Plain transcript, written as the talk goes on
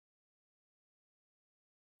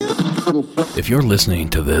If you're listening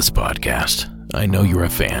to this podcast, I know you're a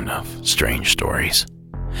fan of strange stories.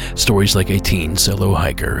 Stories like a teen solo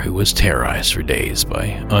hiker who was terrorized for days by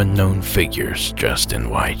unknown figures dressed in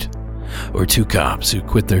white, or two cops who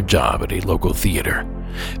quit their job at a local theater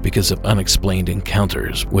because of unexplained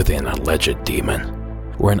encounters with an alleged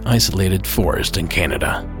demon, or an isolated forest in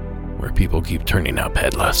Canada where people keep turning up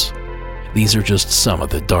headless. These are just some of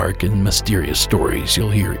the dark and mysterious stories you'll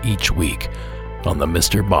hear each week on the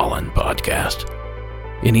Mr. Ballin podcast.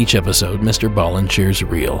 In each episode, Mr. Ballin shares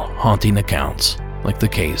real, haunting accounts, like the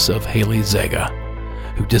case of Haley Zega,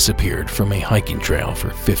 who disappeared from a hiking trail for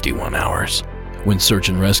 51 hours. When search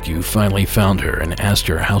and rescue finally found her and asked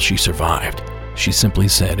her how she survived, she simply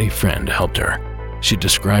said a friend helped her. She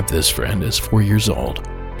described this friend as 4 years old,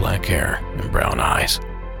 black hair and brown eyes.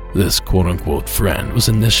 This quote-unquote friend was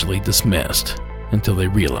initially dismissed until they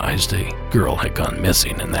realized a girl had gone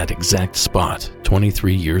missing in that exact spot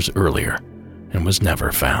 23 years earlier and was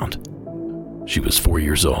never found. She was 4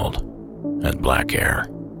 years old, had black hair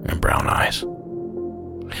and brown eyes.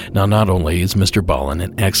 Now, not only is Mr. Ballin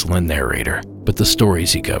an excellent narrator, but the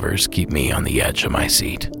stories he covers keep me on the edge of my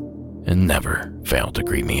seat and never fail to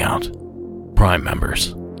creep me out. Prime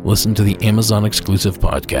members, listen to the Amazon exclusive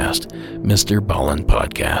podcast, Mr. Ballin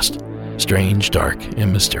Podcast, Strange, Dark,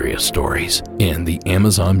 and Mysterious Stories in the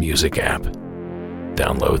Amazon Music app.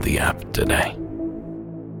 Download the app today.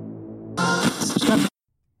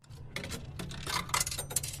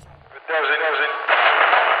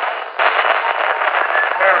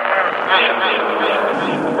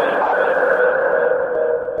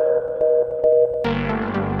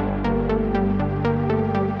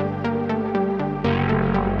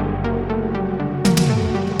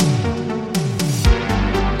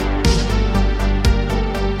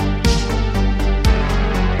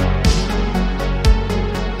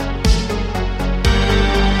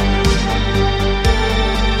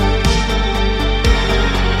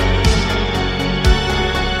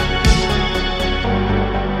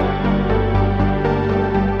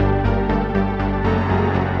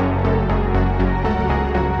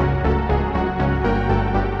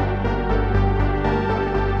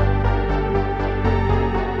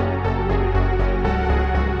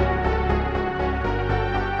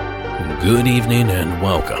 Good evening and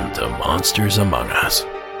welcome to Monsters Among Us.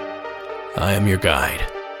 I am your guide,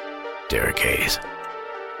 Derek Hayes.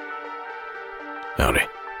 Howdy.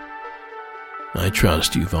 I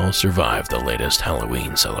trust you've all survived the latest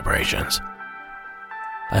Halloween celebrations.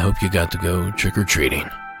 I hope you got to go trick-or-treating.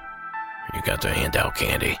 You got to hand out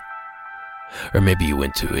candy. Or maybe you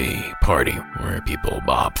went to a party where people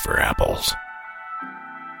bob for apples.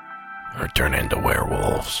 Or turn into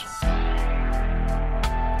werewolves.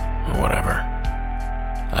 Whatever.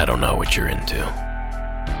 I don't know what you're into.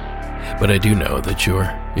 But I do know that you're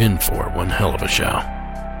in for one hell of a show.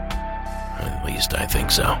 At least I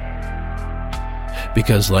think so.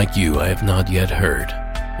 Because like you, I have not yet heard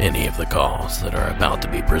any of the calls that are about to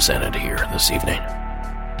be presented here this evening,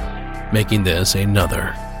 making this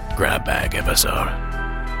another grab bag episode.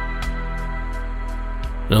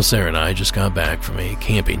 Now, Sarah and I just got back from a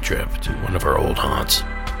camping trip to one of our old haunts,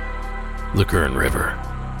 the Kern River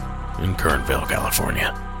in Kernville,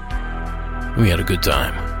 California. We had a good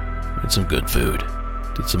time, had some good food,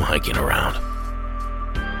 did some hiking around,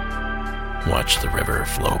 watched the river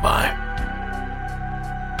flow by,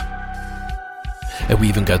 and we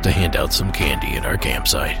even got to hand out some candy at our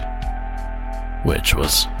campsite, which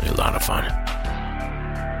was a lot of fun.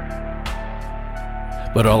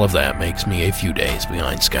 But all of that makes me a few days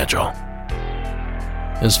behind schedule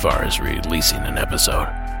as far as releasing an episode.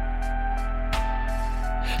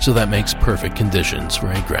 So that makes perfect conditions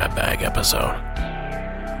for a grab bag episode.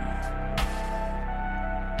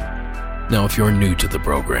 Now, if you're new to the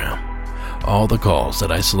program, all the calls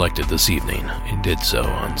that I selected this evening, I did so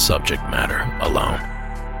on subject matter alone.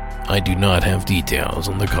 I do not have details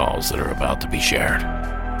on the calls that are about to be shared.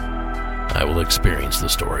 I will experience the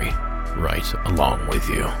story right along with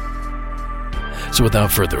you. So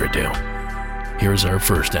without further ado, here's our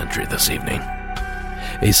first entry this evening.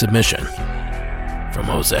 A submission from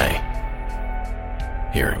Jose,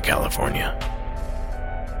 here in California.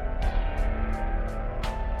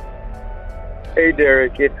 Hey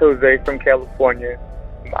Derek, it's Jose from California.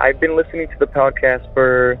 I've been listening to the podcast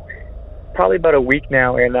for probably about a week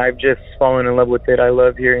now, and I've just fallen in love with it. I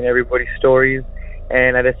love hearing everybody's stories,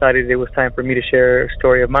 and I decided it was time for me to share a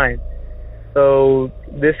story of mine. So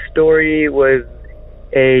this story was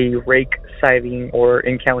a rake sighting or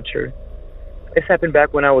encounter. This happened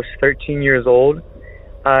back when I was 13 years old.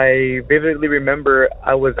 I vividly remember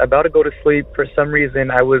I was about to go to sleep. For some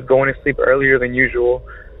reason, I was going to sleep earlier than usual.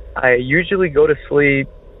 I usually go to sleep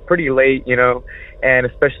pretty late, and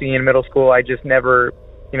especially in middle school, I just never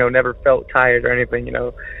felt tired or anything,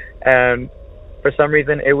 and for some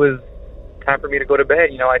reason it was time for me to go to bed.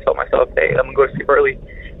 I told myself, hey, I'm gonna go to sleep early,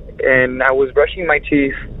 and I was brushing my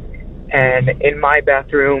teeth, and in my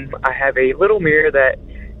bathroom I have a little mirror that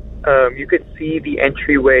you could see the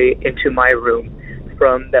entryway into my room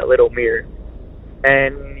from that little mirror.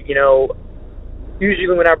 And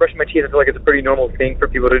usually when I brush my teeth, I feel like it's a pretty normal thing for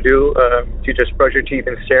people to do, to just brush your teeth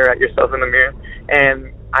and stare at yourself in the mirror.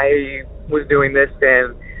 And I was doing this,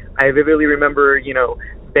 and I vividly remember,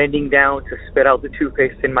 bending down to spit out the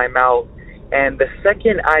toothpaste in my mouth. And the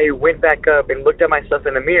second I went back up and looked at myself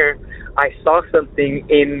in the mirror, I saw something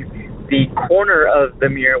in the corner of the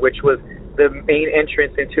mirror, which was the main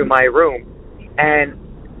entrance into my room. And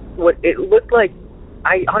what it looked like,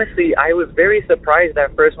 I was very surprised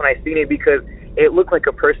at first when I seen it, because it looked like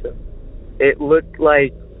a person. It looked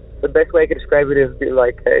like, the best way I could describe it is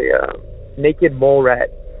like a naked mole rat,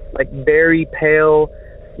 like very pale,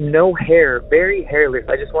 no hair, very hairless.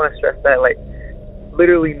 I just want to stress that, like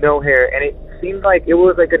literally no hair. And it seemed like it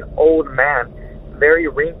was like an old man, very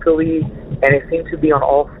wrinkly, and it seemed to be on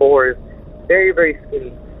all fours, very, very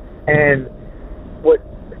skinny. And what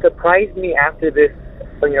surprised me after this,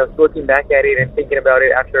 looking back at it and thinking about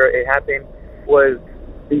it after it happened, was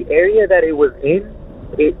the area that it was in.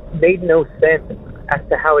 It made no sense as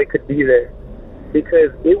to how it could be there,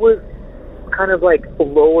 because it was kind of like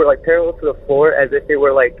lower, like parallel to the floor, as if it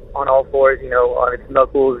were like on all fours, on its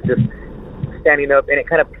knuckles, just standing up, and it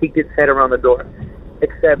kind of peeked its head around the door.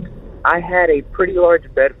 Except I had a pretty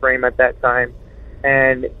large bed frame at that time,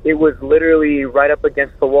 and it was literally right up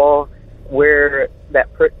against the wall where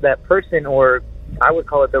that person, or I would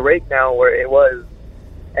call it the rake now, where it was.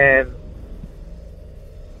 And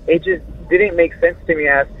it just didn't make sense to me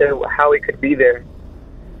as to how it could be there.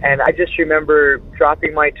 And I just remember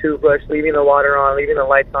dropping my toothbrush, leaving the water on, leaving the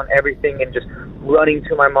lights on, everything, and just running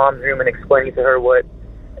to my mom's room and explaining to her what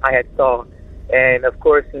I had saw. And of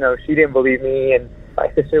course, she didn't believe me, and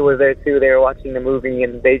my sister was there too. They were watching the movie,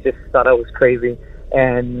 and they just thought I was crazy.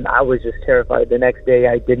 And I was just terrified. The next day,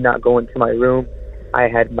 I did not go into my room. I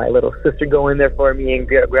had my little sister go in there for me and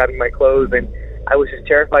grabbing my clothes, and I was just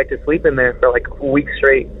terrified to sleep in there for like a week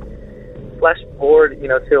straight. Flash forward,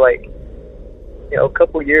 to like, a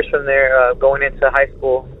couple years from there, going into high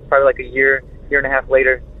school, probably like a year and a half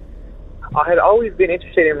later, I had always been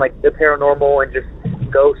interested in like the paranormal and just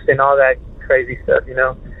ghosts and all that crazy stuff,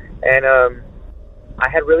 And I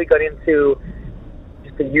had really got into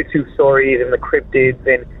just the YouTube stories and the cryptids,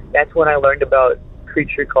 and that's when I learned about a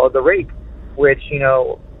creature called the rake, which,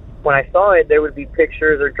 when I saw it, there would be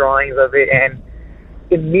pictures or drawings of it, and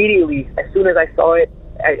immediately, as soon as I saw it,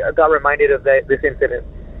 I got reminded of this incident.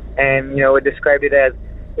 And, it described it as,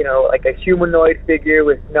 like a humanoid figure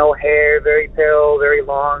with no hair, very pale, very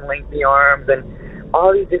long, lengthy arms, and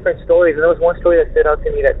all these different stories. And there was one story that stood out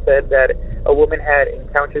to me that said that a woman had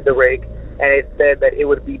encountered the rake, and it said that it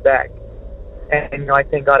would be back. And, I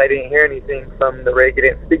thank God I didn't hear anything from the rake. It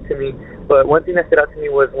didn't speak to me. But one thing that stood out to me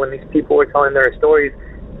was when these people were telling their stories,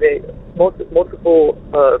 multiple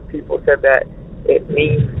people said that it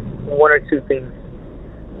means one or two things.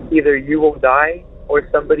 Either you will die or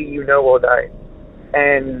somebody will die.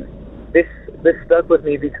 And this stuck with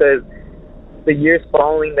me because the years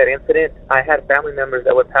following that incident, I had family members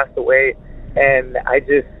that would pass away, and I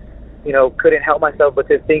just, couldn't help myself but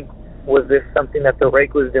to think, was this something that the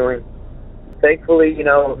rake was doing? Thankfully,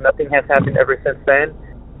 nothing has happened ever since then.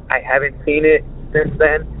 I haven't seen it since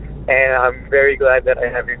then, and I'm very glad that I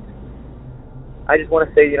haven't. I just want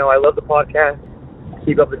to say, I love the podcast.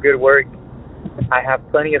 Keep up the good work. I have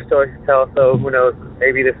plenty of stories to tell, so who knows,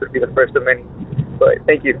 maybe this would be the first of many. But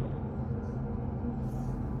thank you.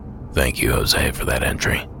 Thank you, Jose, for that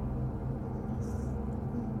entry.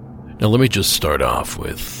 Now let me just start off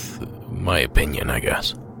with my opinion, I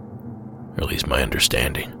guess. Or at least my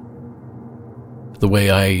understanding. The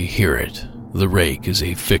way I hear it, the rake is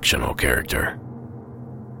a fictional character.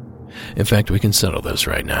 In fact, we can settle this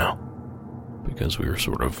right now, because we were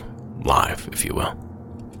sort of live, if you will.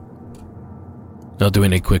 Now,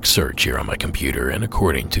 doing a quick search here on my computer, and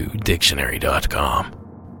according to dictionary.com,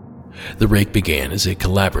 the rake began as a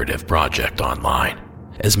collaborative project online,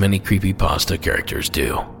 as many creepypasta characters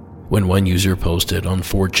do, when one user posted on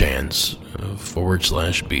 4chan's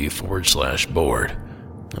 /b/board,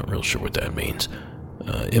 not real sure what that means,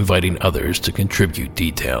 inviting others to contribute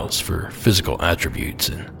details for physical attributes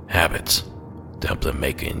and habits to help them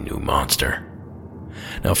make a new monster.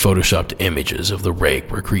 Now, photoshopped images of the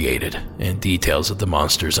rake were created, and details of the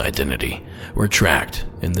monster's identity were tracked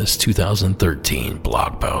in this 2013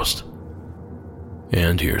 blog post.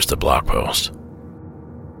 And here's the blog post.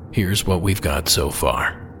 Here's what we've got so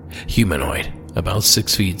far. Humanoid, about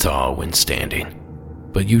 6 feet tall when standing,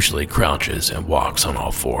 but usually crouches and walks on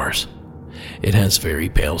all fours. It has very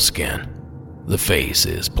pale skin. The face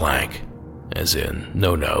is blank, as in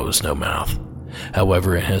no nose, no mouth.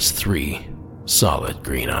 However, it has 3 solid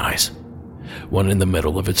green eyes, one in the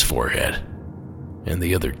middle of its forehead, and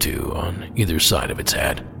the other 2 on either side of its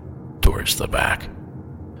head, towards the back.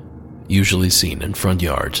 Usually seen in front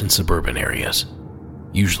yards and suburban areas.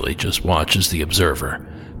 Usually just watches the observer,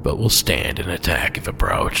 but will stand and attack if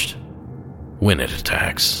approached. When it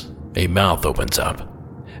attacks, a mouth opens up,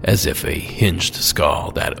 as if a hinged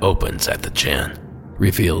skull that opens at the chin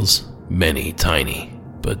reveals many tiny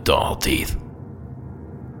but dull teeth.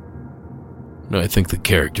 I think the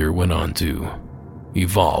character went on to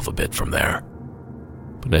evolve a bit from there,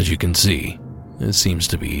 but as you can see, it seems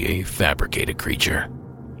to be a fabricated creature.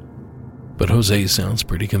 But Jose sounds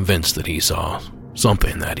pretty convinced that he saw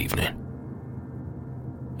something that evening.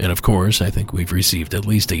 And of course, I think we've received at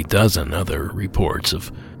least a dozen other reports of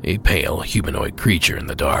a pale humanoid creature in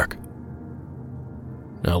the dark.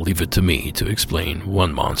 I'll leave it to me to explain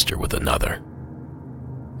one monster with another.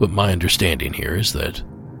 But my understanding here is that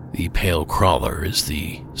the pale crawler is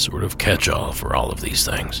the sort of catch-all for all of these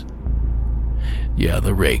things. Yeah,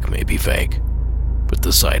 the rake may be fake, but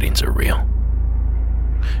the sightings are real.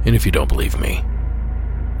 And if you don't believe me,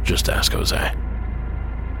 just ask Jose.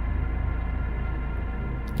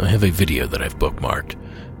 I have a video that I've bookmarked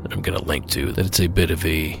that I'm going to link to, that it's a bit of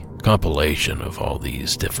a compilation of all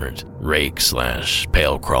these different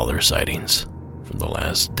rake/pale crawler sightings from the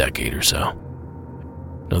last decade or so.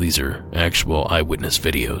 Now, these are actual eyewitness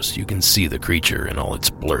videos. You can see the creature in all its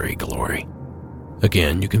blurry glory.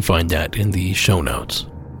 Again, you can find that in the show notes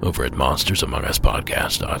over at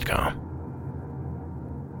monstersamonguspodcast.com.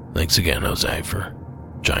 Thanks again, Jose, for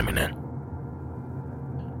chiming in.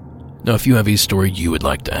 Now, if you have a story you would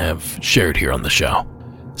like to have shared here on the show,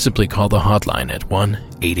 simply call the hotline at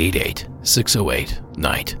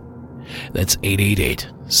 1-888-608-NIGHT. That's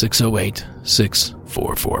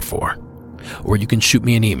 888-608-6444. Or you can shoot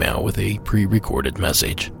me an email with a pre-recorded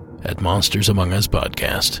message at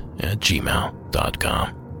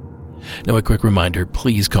monstersamonguspodcast@gmail.com. Now, a quick reminder,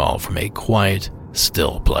 please call from a quiet,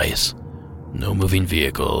 still place. No moving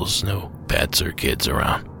vehicles, no pets or kids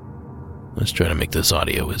around. Let's try to make this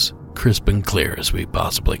audio as crisp and clear as we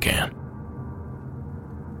possibly can.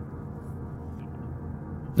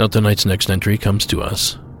 Now, tonight's next entry comes to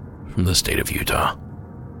us from the state of Utah.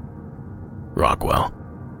 Rockwell,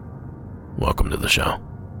 welcome to the show.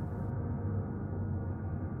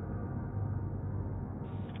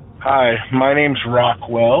 Hi, my name's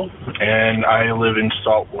Rockwell, and I live in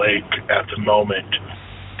Salt Lake at the moment.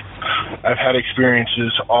 I've had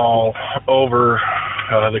experiences all over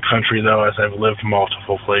the country, though, as I've lived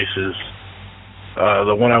multiple places.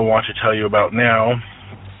 The one I want to tell you about now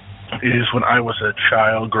is when I was a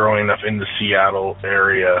child growing up in the Seattle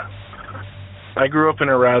area. I grew up in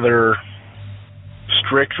a rather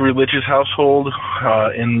strict religious household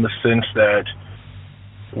in the sense that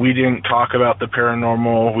we didn't talk about the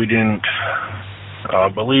paranormal. We didn't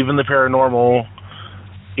believe in the paranormal.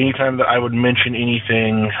 Anytime that I would mention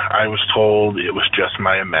anything, I was told it was just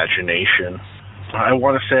my imagination. I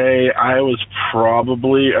want to say I was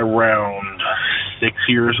probably around 6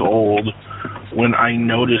 years old when I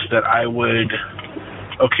noticed that I would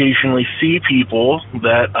occasionally see people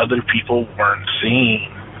that other people weren't seeing.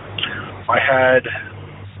 I had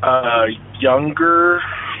a younger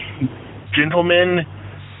gentleman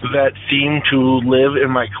that seemed to live in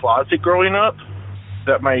my closet growing up,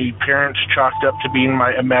 that my parents chalked up to being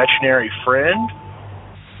my imaginary friend.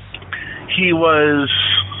 He was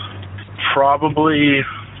probably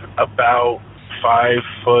about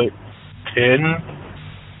 5'10".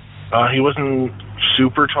 He wasn't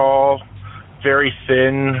super tall, very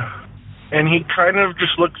thin, and he kind of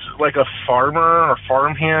just looked like a farmer or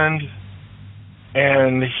farmhand.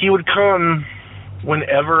 And he would come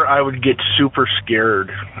whenever I would get super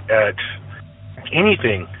scared at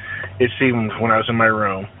anything, it seemed, when I was in my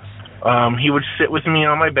room. He would sit with me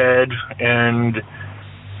on my bed and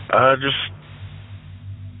just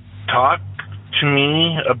talk to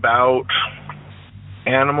me about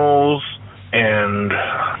animals and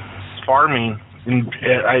farming. And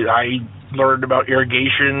I learned about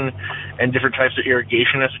irrigation and different types of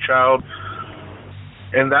irrigation as a child.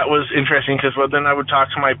 And that was interesting because then I would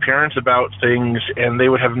talk to my parents about things, and they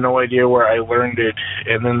would have no idea where I learned it.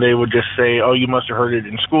 And then they would just say, "Oh, you must have heard it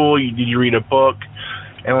in school. Did you read a book?"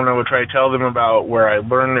 And when I would try to tell them about where I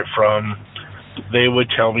learned it from, they would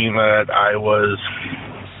tell me that I was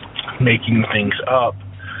making things up,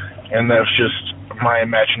 and that was just my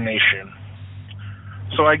imagination.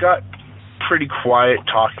 So I got pretty quiet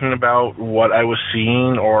talking about what I was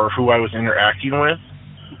seeing or who I was interacting with.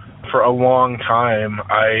 For a long time,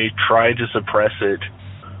 I tried to suppress it.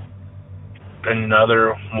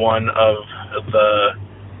 Another one of the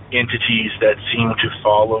entities that seemed to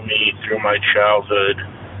follow me through my childhood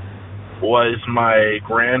was my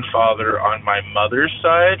grandfather on my mother's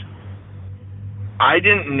side. I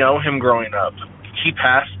didn't know him growing up. He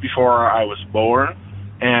passed before I was born,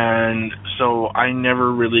 and so I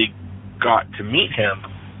never really got to meet him.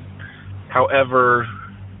 However,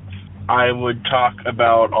 I would talk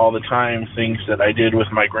about all the time things that I did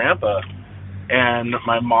with my grandpa, and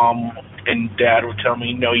my mom and dad would tell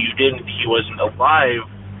me, "No, you didn't. He wasn't alive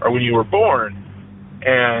or when you were born."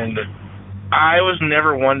 And I was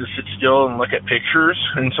never one to sit still and look at pictures,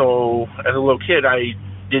 and so as a little kid, I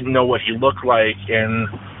didn't know what he looked like. And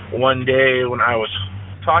one day when I was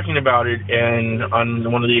talking about it, and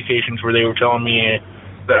on one of the occasions where they were telling me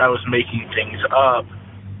that I was making things up,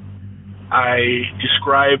 I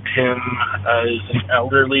described him as an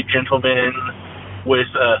elderly gentleman with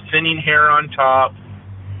thinning hair on top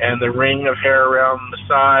and the ring of hair around the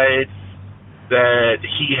side, that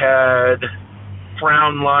he had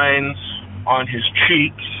frown lines on his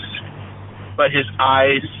cheeks, but his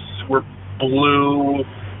eyes were blue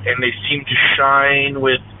and they seemed to shine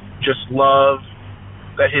with just love,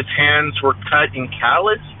 that his hands were cut and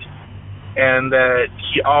calloused, and that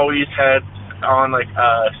he always had on like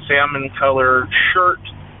a salmon colored shirt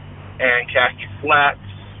and khaki slacks.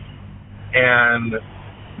 And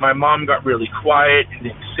my mom got really quiet and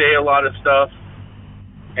didn't say a lot of stuff,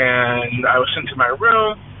 and I was sent to my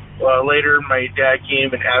room. Later my dad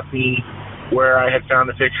came and asked me where I had found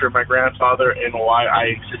a picture of my grandfather and why I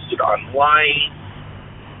insisted on lying.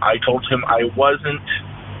 I told him I wasn't,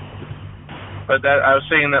 but that I was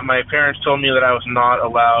saying that my parents told me that I was not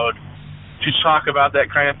allowed to talk about that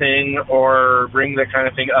kind of thing or bring that kind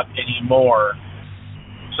of thing up anymore.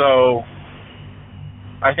 So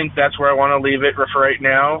I think that's where I want to leave it for right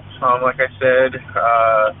now. Like I said,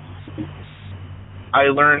 I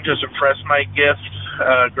learned to suppress my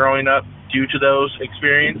gifts growing up due to those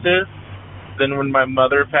experiences. Then when my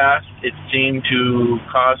mother passed, it seemed to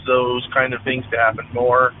cause those kind of things to happen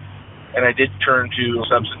more, and I did turn to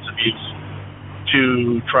substance abuse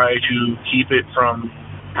to try to keep it from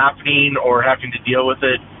happening or having to deal with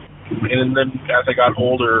it. And then as I got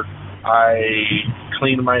older, I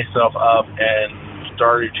cleaned myself up and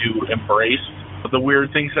started to embrace the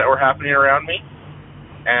weird things that were happening around me,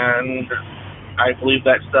 and I believe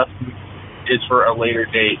that stuff is for a later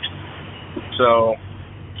date. So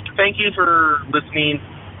thank you for listening,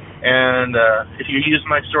 and if you use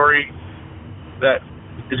my story, that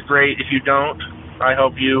is great. If you don't, I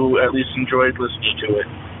hope you at least enjoyed listening to it.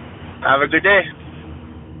 Have a good day.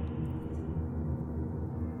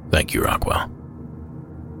 Thank you, Rockwell.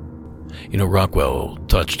 You know, Rockwell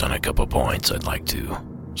touched on a couple points I'd like to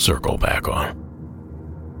circle back on.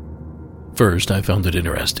 First, I found it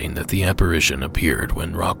interesting that the apparition appeared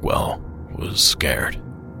when Rockwell was scared.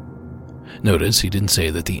 Notice he didn't say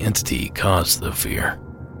that the entity caused the fear.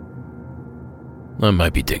 I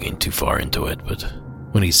might be digging too far into it, but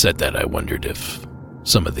when he said that, I wondered if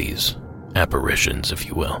some of these apparitions, if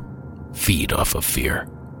you will, feed off of fear.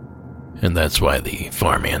 And that's why the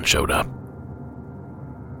farmhand showed up.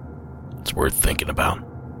 It's worth thinking about.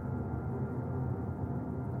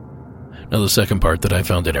 Now, the second part that I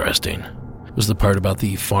found interesting was the part about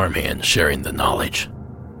the farmhand sharing the knowledge.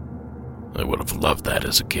 I would have loved that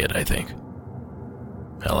as a kid, I think.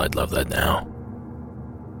 Hell, I'd love that now.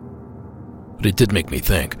 But it did make me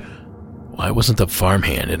think, why wasn't the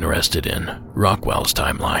farmhand interested in Rockwell's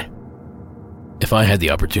timeline? If I had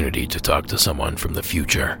the opportunity to talk to someone from the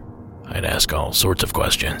future, I'd ask all sorts of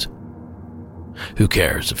questions. Who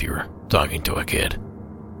cares if you're talking to a kid?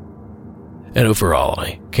 And overall,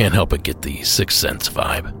 I can't help but get the Sixth Sense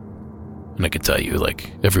vibe. And I can tell you,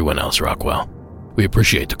 like everyone else, Rockwell, we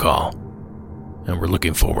appreciate the call, and we're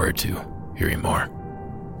looking forward to hearing more.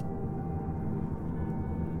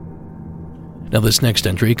 Now, this next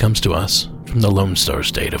entry comes to us from the Lone Star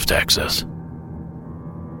State of Texas.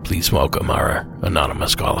 Please welcome our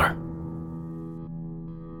anonymous caller.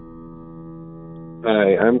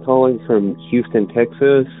 Hi, I'm calling from Houston,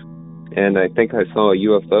 Texas, and I think I saw a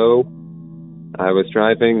UFO. I was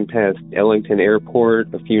driving past Ellington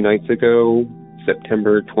Airport a few nights ago,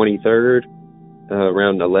 September 23rd,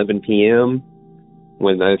 around 11 p.m.,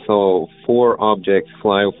 when I saw 4 objects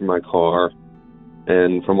fly over my car.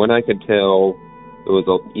 And from what I could tell,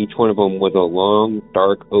 each one of them was a long,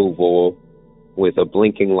 dark oval with a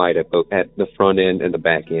blinking light at the front end and the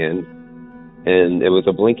back end. And it was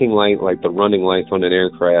a blinking light like the running lights on an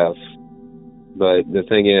aircraft. But the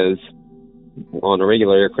thing is, on a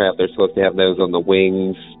regular aircraft, they're supposed to have those on the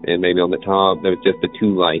wings and maybe on the top. There was just the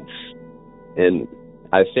 2 lights. And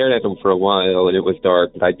I stared at them for a while, and it was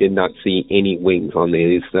dark, but I did not see any wings on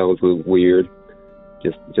these. That was weird.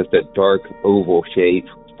 Just a dark oval shape,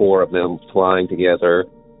 4 of them flying together.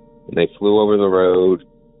 And they flew over the road,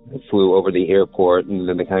 they flew over the airport, and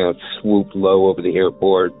then they kind of swooped low over the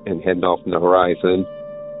airport and headed off in the horizon.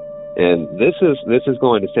 And this is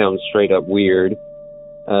going to sound straight up weird,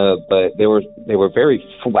 but they were very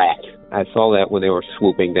flat. I saw that when they were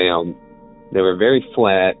swooping down. They were very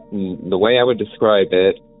flat, and the way I would describe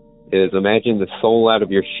it is imagine the sole out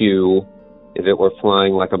of your shoe if it were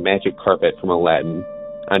flying like a magic carpet from Aladdin.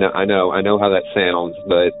 I know how that sounds,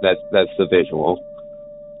 but that's the visual.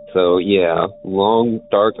 So yeah, long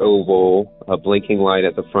dark oval, a blinking light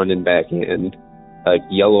at the front and back end, a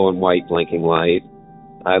yellow and white blinking light.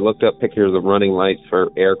 I looked up pictures of running lights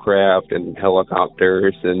for aircraft and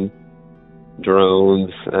helicopters and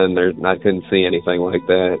drones, and I couldn't see anything like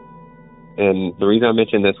that. And the reason I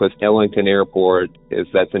mentioned this was Ellington Airport, is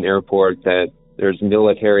that's an airport that there's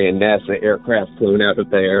military and NASA aircraft flown out of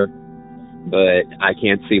there. But I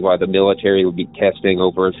can't see why the military would be testing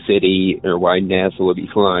over a city or why NASA would be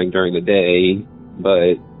flying during the day.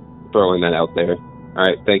 But throwing that out there. All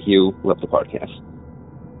right, thank you. Love the podcast.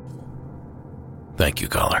 Thank you,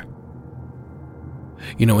 caller.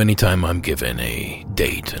 You know, anytime I'm given a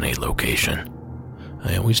date and a location,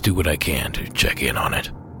 I always do what I can to check in on it.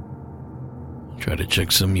 I try to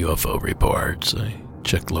check some UFO reports. I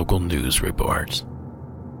check local news reports.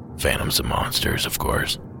 Phantoms and monsters, of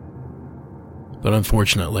course. But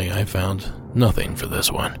unfortunately, I found nothing for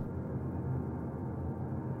this one.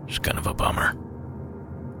 Just kind of a bummer.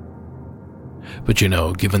 But you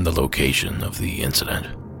know, given the location of the incident,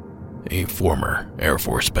 a former Air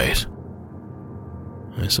Force base,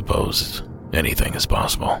 I suppose anything is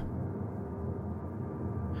possible.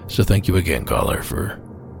 So thank you again, caller, for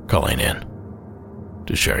calling in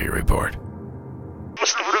to share your report.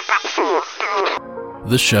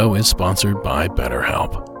 This show is sponsored by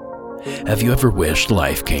BetterHelp. Have you ever wished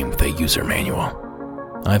life came with a user manual?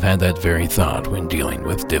 I've had that very thought when dealing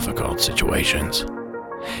with difficult situations.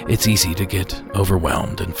 It's easy to get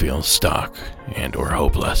overwhelmed and feel stuck and/or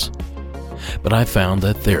hopeless. But I've found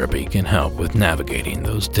that therapy can help with navigating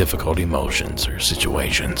those difficult emotions or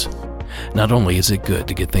situations. Not only is it good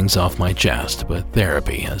to get things off my chest, but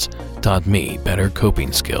therapy has taught me better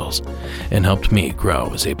coping skills and helped me grow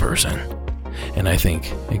as a person. And I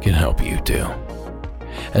think it can help you too.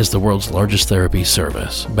 As the world's largest therapy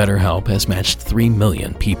service, BetterHelp has matched 3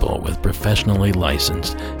 million people with professionally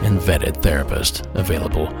licensed and vetted therapists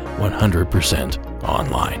available 100%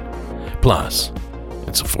 online. Plus,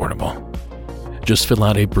 it's affordable. Just fill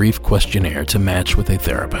out a brief questionnaire to match with a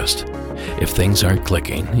therapist. If things aren't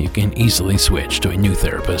clicking, you can easily switch to a new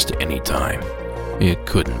therapist anytime. It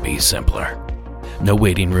couldn't be simpler. No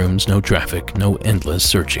waiting rooms, no traffic, no endless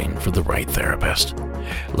searching for the right therapist.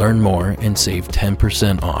 Learn more and save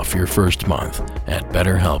 10% off your first month at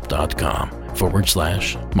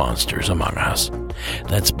betterhelp.com/Monsters Among Us.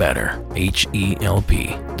 That's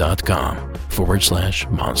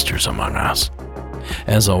betterhelp.com/Monsters Among Us.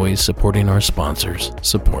 As always, supporting our sponsors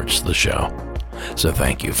supports the show. So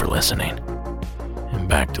thank you for listening. And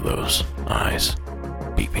back to those eyes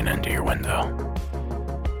peeping into your window.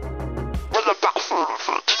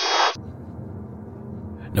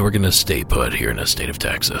 Now we're going to stay put here in the state of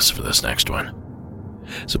Texas for this next one.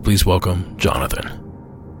 So please welcome Jonathan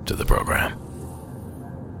to the program.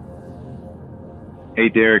 Hey,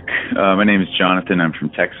 Derek. My name is Jonathan. I'm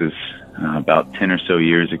from Texas. About 10 or so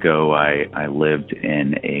years ago, I lived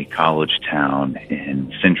in a college town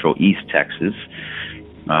in central East Texas.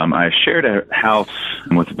 I shared a house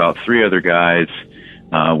with about 3 other guys.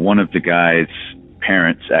 One of the guys'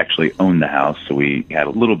 parents actually owned the house, so we had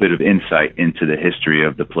a little bit of insight into the history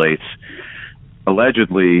of the place.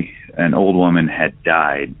 Allegedly, an old woman had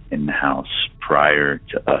died in the house prior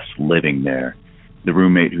to us living there. The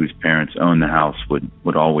roommate whose parents owned the house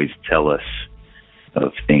would always tell us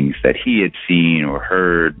of things that he had seen or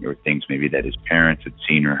heard, or things maybe that his parents had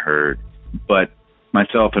seen or heard. But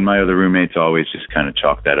myself and my other roommates always just kind of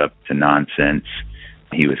chalked that up to nonsense.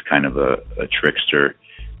 He was kind of a trickster,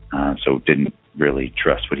 so didn't really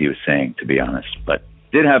trust what he was saying, to be honest. But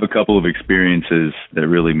did have a couple of experiences that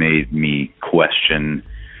really made me question,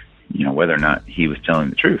 whether or not he was telling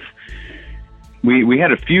the truth. We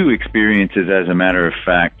had a few experiences, as a matter of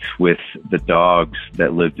fact, with the dogs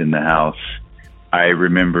that lived in the house. I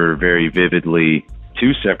remember very vividly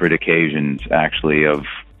 2 separate occasions, actually, of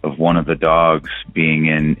one of the dogs being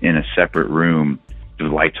in a separate room. The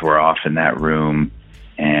lights were off in that room,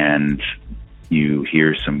 and you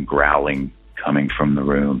hear some growling coming from the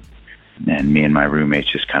room. And me and my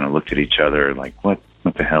roommates just kind of looked at each other like, what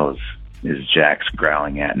the hell is Jax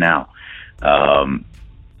growling at now?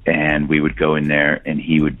 And we would go in there, and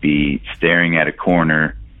he would be staring at a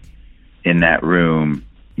corner in that room,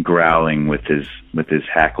 growling with his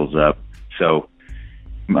hackles up. So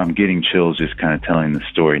I'm getting chills just kind of telling the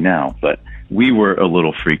story now, but we were a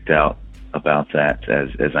little freaked out about that,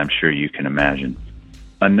 as I'm sure you can imagine.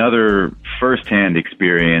 Another firsthand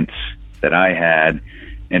experience that I had,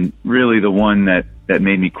 and really the one that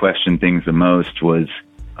made me question things the most, was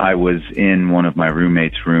I was in one of my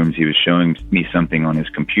roommate's rooms. He was showing me something on his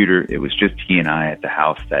computer. It was just he and I at the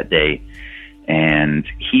house that day, and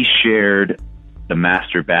he shared the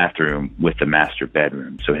master bathroom with the master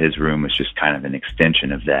bedroom. So his room was just kind of an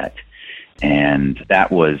extension of that. And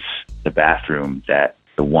that was the bathroom that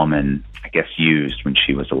the woman, I guess, used when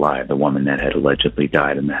she was alive, the woman that had allegedly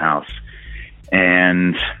died in the house.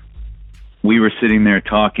 And we were sitting there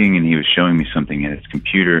talking, and he was showing me something in his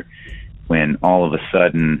computer, when all of a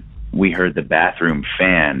sudden we heard the bathroom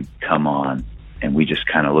fan come on, and we just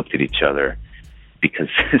kind of looked at each other, because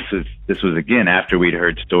this was again after we'd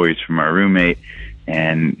heard stories from our roommate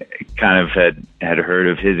and kind of had heard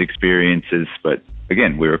of his experiences, but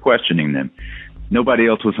again, we were questioning them. Nobody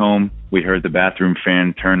else was home. We heard the bathroom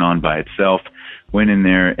fan turn on by itself, went in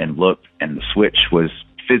there and looked, and the switch was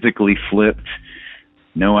physically flipped.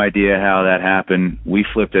 No idea how that happened. We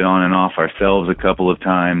flipped it on and off ourselves a couple of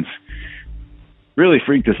times. Really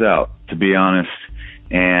freaked us out, to be honest.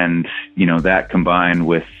 And, that combined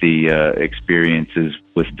with the experiences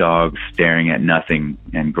with dogs staring at nothing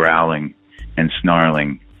and growling and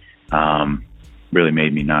snarling really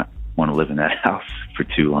made me not want to live in that house for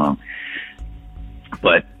too long.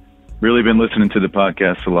 But really been listening to the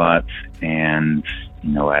podcast a lot, and,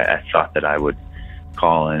 I thought that I would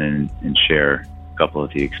call in and share a couple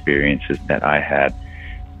of the experiences that I had.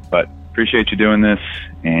 But appreciate you doing this,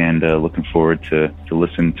 and looking forward to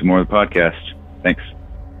listen to more of the podcast. Thanks.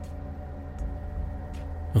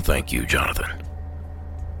 Well, thank you, Jonathan.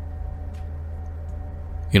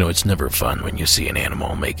 It's never fun when you see an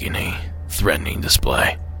animal making a threatening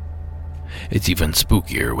display. It's even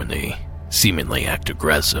spookier when they seemingly act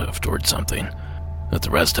aggressive towards something that the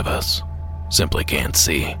rest of us simply can't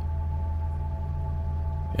see.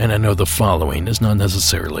 And I know the following is not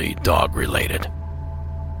necessarily dog-related,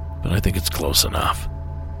 but I think it's close enough.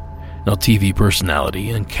 Now, TV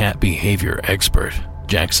personality and cat behavior expert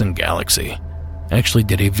Jackson Galaxy actually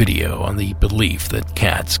did a video on the belief that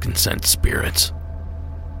cats can sense spirits.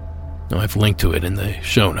 Now, I've linked to it in the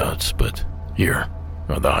show notes, but here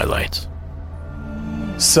are the highlights.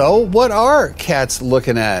 So, what are cats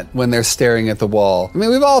looking at when they're staring at the wall? I mean,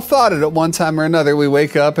 we've all thought it at one time or another. We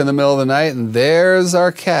wake up in the middle of the night and there's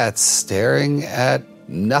our cats staring at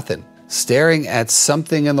nothing. Staring at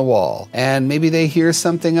something in the wall. And maybe they hear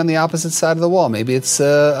something on the opposite side of the wall. Maybe it's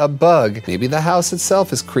a bug. Maybe the house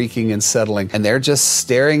itself is creaking and settling, and they're just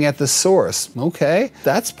staring at the source. Okay,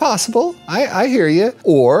 that's possible. I hear you.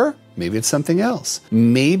 Or maybe it's something else.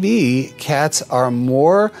 Maybe cats are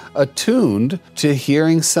more attuned to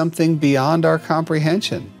hearing something beyond our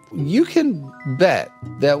comprehension. You can bet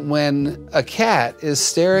that when a cat is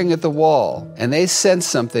staring at the wall and they sense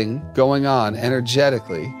something going on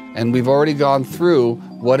energetically, and we've already gone through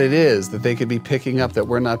what it is that they could be picking up that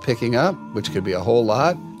we're not picking up, which could be a whole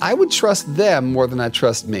lot, I would trust them more than I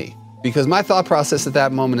trust me. Because my thought process at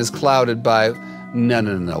that moment is clouded by,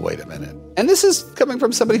 no, wait a minute. And this is coming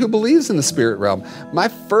from somebody who believes in the spirit realm. My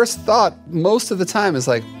first thought most of the time is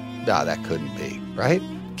like, that couldn't be, right?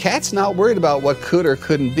 Cat's not worried about what could or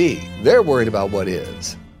couldn't be. They're worried about what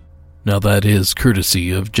is. Now that is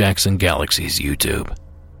courtesy of Jackson Galaxy's YouTube.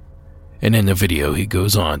 And in the video he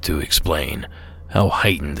goes on to explain how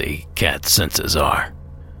heightened the cat's senses are.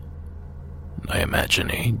 I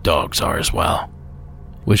imagine a dog's are as well,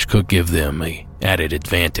 which could give them an added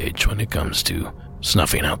advantage when it comes to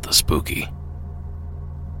snuffing out the spooky.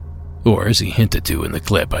 Or as he hinted to in the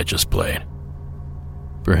clip I just played,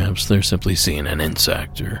 perhaps they're simply seeing an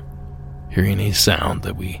insect or hearing a sound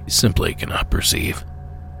that we simply cannot perceive.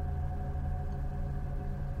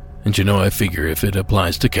 And I figure if it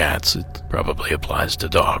applies to cats, it probably applies to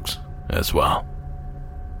dogs as well.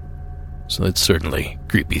 So it's certainly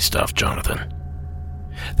creepy stuff, Jonathan.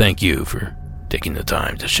 Thank you for taking the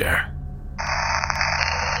time to share.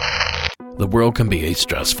 The world can be a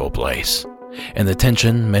stressful place, and the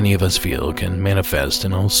tension many of us feel can manifest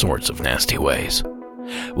in all sorts of nasty ways.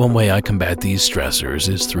 One way I combat these stressors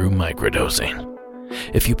is through microdosing.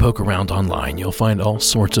 If you poke around online, you'll find all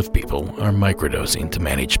sorts of people are microdosing to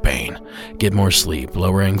manage pain, get more sleep,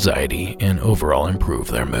 lower anxiety, and overall improve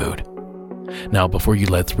their mood. Now, before you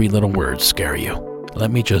let 3 little words scare you,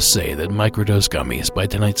 let me just say that microdose gummies by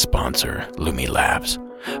tonight's sponsor, Lumi Labs,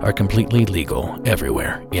 are completely legal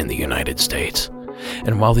everywhere in the United States.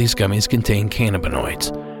 And while these gummies contain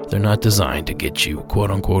cannabinoids, they're not designed to get you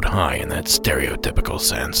quote-unquote high in that stereotypical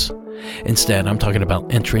sense. Instead, I'm talking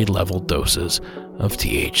about entry-level doses of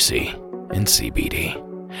THC and CBD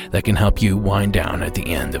that can help you wind down at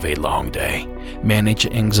the end of a long day, manage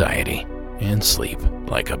anxiety, and sleep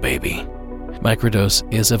like a baby. Microdose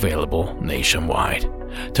is available nationwide.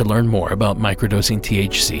 To learn more about microdosing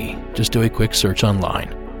THC, just do a quick search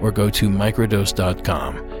online or go to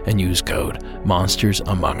microdose.com and use code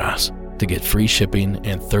MonstersAmongUs to get free shipping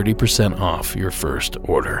and 30% off your first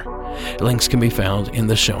order. Links can be found in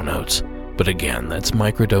the show notes, but again, that's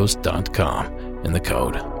microdose.com and the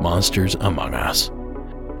code MonstersAmongUs.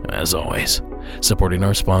 As always, supporting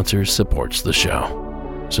our sponsors supports the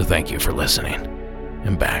show, so thank you for listening,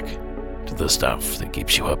 and back to the stuff that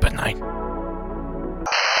keeps you up at night.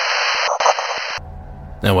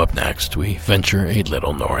 Now up next, we venture a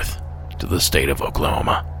little north to the state of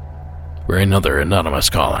Oklahoma, where another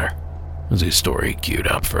anonymous caller has a story queued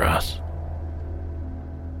up for us.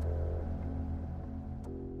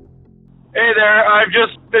 Hey there, I've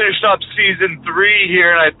just finished up season 3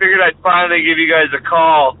 here, and I figured I'd finally give you guys a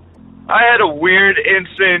call. I had a weird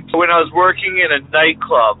incident when I was working in a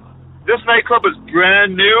nightclub. This nightclub was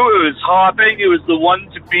brand new, it was hopping, it was the one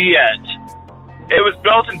to be at. It was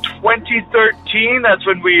built in 2013, that's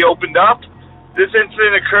when we opened up. This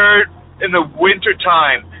incident occurred in the winter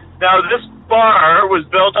time. Now, this bar was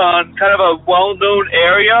built on kind of a well-known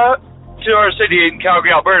area to our city in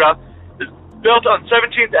Calgary, Alberta. It was built on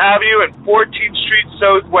 17th Avenue and 14th Street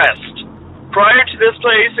Southwest. Prior to this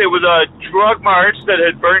place, it was a drug mart that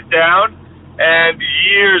had burnt down, and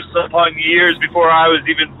years upon years before I was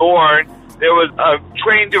even born, there was a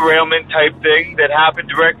train derailment type thing that happened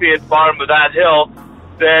directly at the bottom of that hill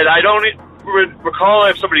that I don't recall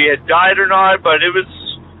if somebody had died or not, but it's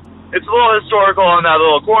a little historical on that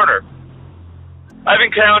little corner. I've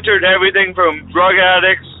encountered everything from drug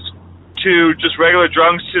addicts to just regular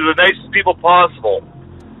drunks to the nicest people possible.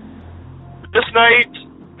 This night,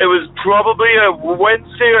 it was probably a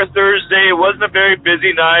Wednesday or Thursday. It wasn't a very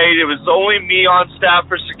busy night. It was only me on staff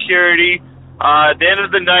for security. At the end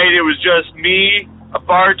of the night, it was just me, a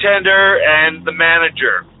bartender, and the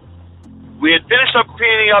manager. We had finished up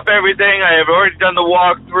cleaning up everything. I have already done the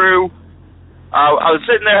walkthrough. I was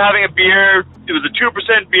sitting there having a beer. It was a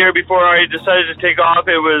 2% beer before I decided to take off.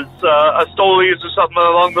 It was a Stolies or something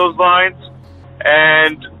along those lines.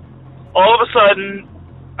 And all of a sudden,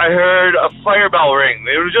 I heard a fire bell ring.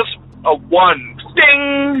 It was just a one.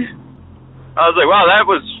 Ding! I was like, wow, that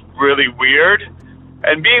was really weird.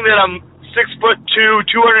 And being that I'm 6'2",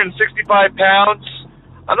 265 pounds,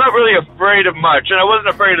 I'm not really afraid of much. And I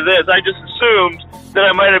wasn't afraid of this. I just assumed that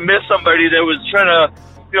I might have missed somebody that was trying to,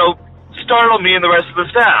 startle me and the rest of the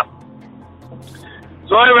staff.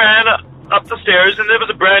 So I ran up the stairs, and it was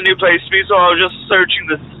a brand new place to me, so I was just searching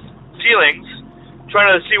the ceilings,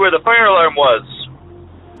 trying to see where the fire alarm was.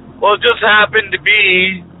 Well, it just happened to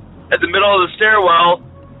be at the middle of the stairwell,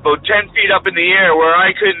 about 10 feet up in the air, where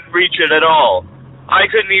I couldn't reach it at all. I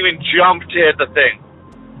couldn't even jump to hit the thing.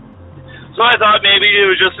 So I thought maybe it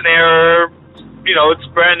was just an error. It's a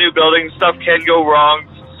brand new building, stuff can go wrong,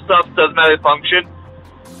 stuff does malfunction.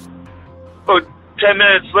 About 10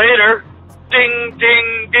 minutes later, ding,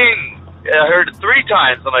 ding, ding. I heard it 3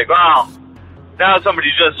 times. I'm like, wow, now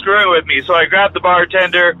somebody's just screwing with me. So I grabbed the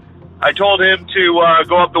bartender. I told him to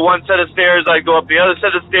go up the one set of stairs. I'd go up the other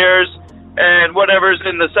set of stairs. And whatever's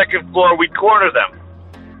in the second floor, we'd corner them.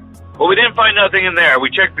 Well, we didn't find nothing in there. We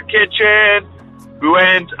checked the kitchen. We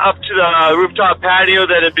went up to the rooftop patio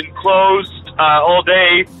that had been closed all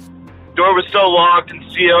day. Door was still locked and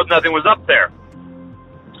sealed. Nothing was up there.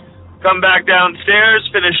 Come back downstairs,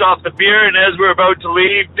 finish off the beer, and as we're about to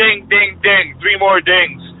leave, ding, ding, ding, 3 more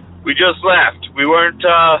dings. We just left. We weren't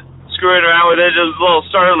screwing around with it. It was a little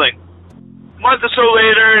startling. A month or so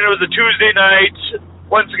later, and it was a Tuesday night.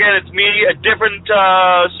 Once again, it's me, a different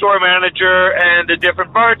store manager, and a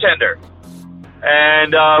different bartender.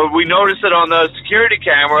 And we noticed it on the security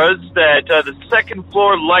cameras that the second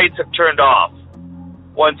floor lights have turned off.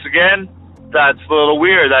 Once again, that's a little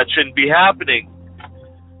weird. That shouldn't be happening.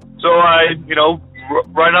 So I,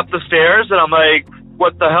 run up the stairs, and I'm like,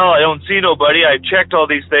 what the hell? I don't see nobody. I checked all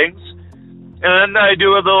these things. And then I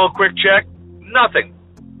do a little quick check. Nothing.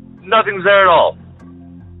 Nothing's there at all.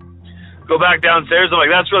 Go back downstairs. I'm like,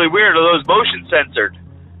 that's really weird. Are those motion censored?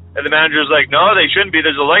 And the manager's like, no, they shouldn't be.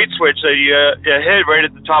 There's a light switch that you hit right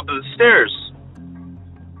at the top of the stairs.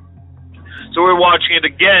 So we're watching it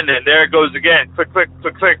again, and there it goes again. Click, click,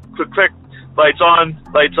 click, click, click, click. Lights on,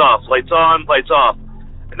 lights off, lights on, lights off.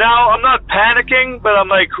 Now, I'm not panicking, but I'm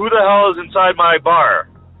like, who the hell is inside my bar?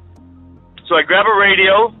 So I grab a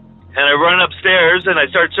radio, and I run upstairs, and I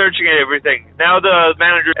start searching at everything. Now the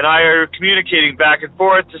manager and I are communicating back and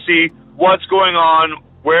forth to see what's going on,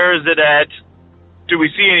 where is it at, do we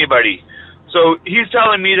see anybody? So he's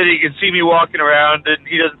telling me that he can see me walking around, and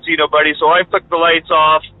he doesn't see nobody, so I flick the lights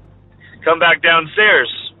off, come back downstairs.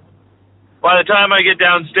 By the time I get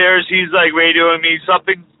downstairs, he's like radioing me,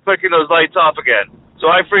 something, flicking those lights off again. So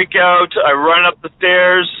I freak out, I run up the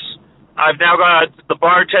stairs. I've now got the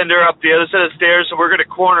bartender up the other set of stairs, so we're going to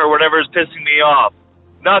corner whatever's pissing me off.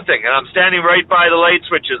 Nothing, and I'm standing right by the light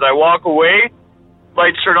switches. I walk away,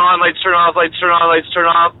 lights turn on, lights turn off, lights turn on, lights turn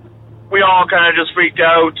off. We all kind of just freaked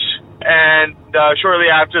out, and shortly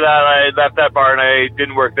after that, I left that bar, and I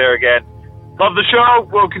didn't work there again. Love the show.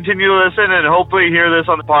 We'll continue to listen, and hopefully hear this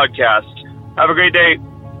on the podcast. Have a great day.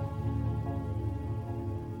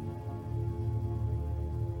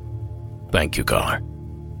 Thank you, caller.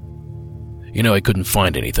 I couldn't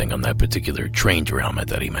find anything on that particular train derailment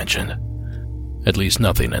that he mentioned. At least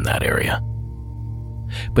nothing in that area.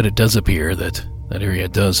 But it does appear that that area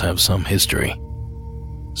does have some history.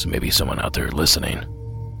 So maybe someone out there listening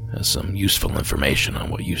has some useful information on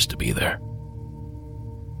what used to be there.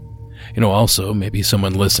 Also, maybe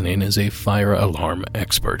someone listening is a fire alarm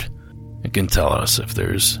expert and can tell us if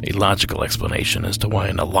there's a logical explanation as to why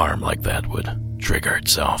an alarm like that would trigger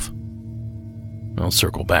itself. I'll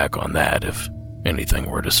circle back on that if anything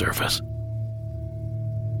were to surface.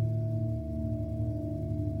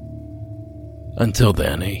 Until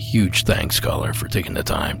then, a huge thanks, caller, for taking the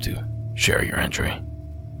time to share your entry.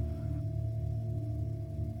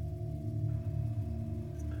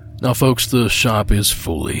 Now, folks, the shop is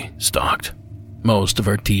fully stocked. Most of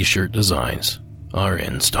our t-shirt designs are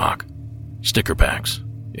in stock. Sticker packs,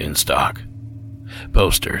 in stock.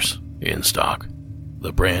 Posters, in stock.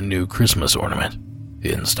 The brand new Christmas ornament,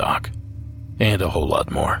 in stock. And a whole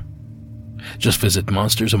lot more. Just visit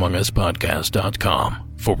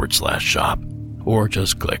monstersamonguspodcast.com/shop or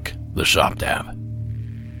just click the shop tab.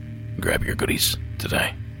 Grab your goodies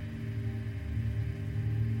today.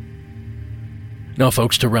 Now,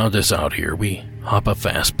 folks, to round us out here, we hop a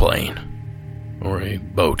fast plane, or a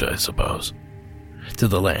boat, I suppose, to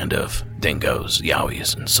the land of dingoes,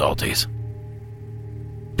 yowies, and salties.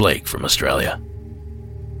 Blake from Australia.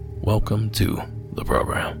 Welcome to the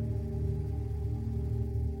program.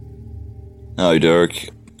 Hey, Derek.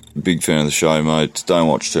 Big fan of the show, mate. Don't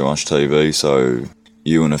watch too much TV, so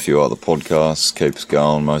you and a few other podcasts keep us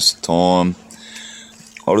going most of the time.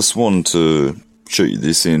 I just wanted to shoot you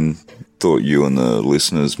this in. Thought you and the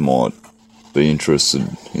listeners might be interested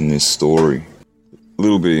in this story. A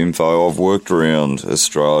little bit of info. I've worked around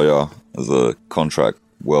Australia as a contract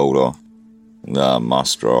welder,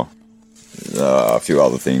 musterer, a few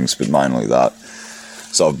other things, but mainly that.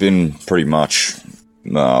 So I've been pretty much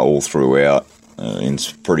all throughout in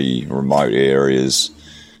states, remote areas,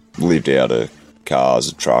 lived out of cars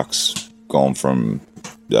and trucks, gone from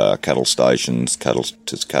cattle stations.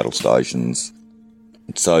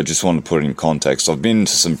 So I just want to put it in context. I've been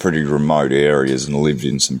to some pretty remote areas and lived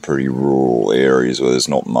in some pretty rural areas where there's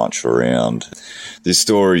not much around. This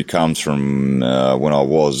story comes from when I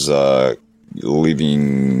was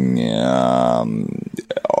living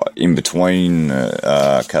in between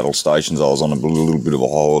cattle stations. I was on a little bit of a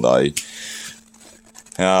holiday,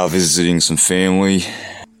 visiting some family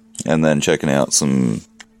and then checking out some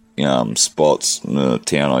spots in the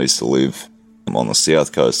town I used to live on the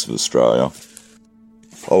south coast of Australia.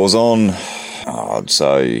 I was on, I'd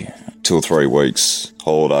say, 2 or 3 weeks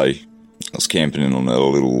holiday. I was camping in on a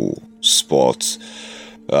little spot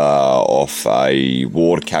off a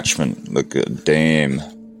water catchment, like a dam,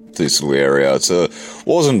 this little area. It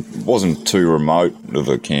wasn't too remote of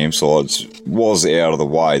a campsite. It was out of the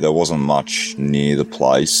way. There wasn't much near the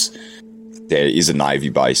place. There is a Navy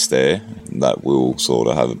base there that will sort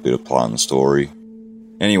of have a bit of play in the story.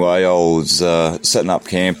 Anyway, I was setting up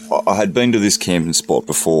camp. I had been to this camping spot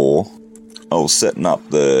before. I was setting up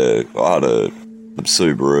I had a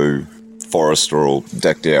Subaru Forester all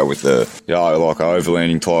decked out with the, like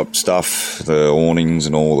overlanding type stuff, the awnings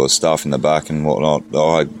and all the stuff in the back and whatnot.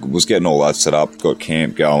 I was getting all that set up, got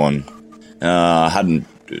camp going. I hadn't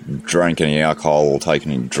drank any alcohol or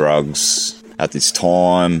taken any drugs at this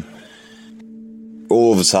time.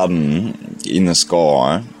 All of a sudden, in the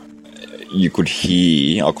sky, you could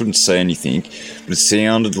hear, I couldn't see anything, but it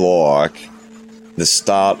sounded like the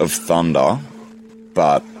start of thunder,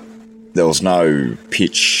 but there was no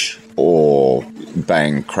pitch or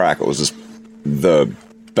bang crack. It was just the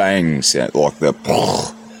bang sound, like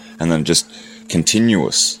the and then just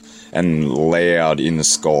continuous and loud in the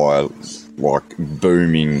sky, like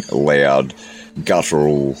booming loud,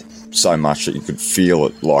 guttural, so much that you could feel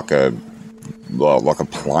it like a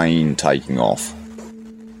plane taking off.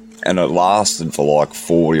 And it lasted for like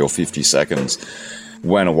 40 or 50 seconds,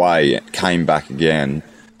 went away, came back again.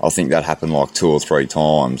 I think that happened like 2 or 3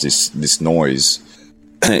 times, this noise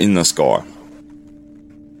in the sky.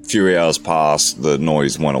 A few hours passed, the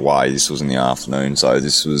noise went away. This was in the afternoon, so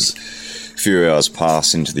this was a few hours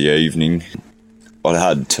passed into the evening. I'd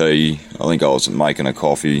had tea, I think I was making a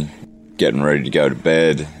coffee, getting ready to go to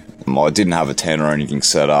bed. I didn't have a tent or anything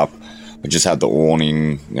set up. I just had the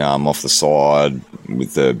awning off the side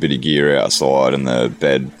with the bit of gear outside and the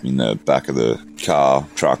bed in the back of the car,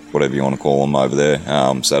 truck, whatever you want to call them over there,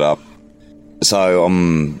 set up. So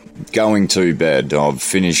I'm going to bed. I've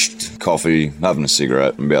finished coffee, having a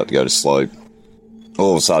cigarette, I'm about to go to sleep.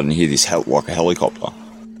 All of a sudden, I hear this like a helicopter.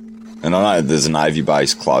 And I know there's a Navy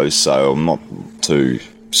base close, so I'm not too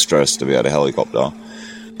stressed about a helicopter.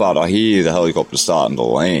 But I hear the helicopter starting to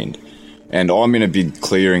land. And I'm in a big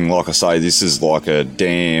clearing, like I say, this is like a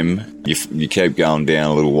dam. You keep going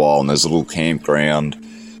down a little while and there's a little campground.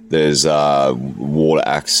 There's water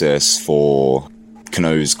access for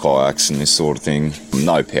canoes, kayaks and this sort of thing.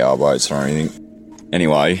 No power boats or anything.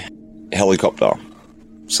 Anyway, helicopter.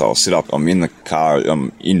 So I'll sit up, I'm in the car,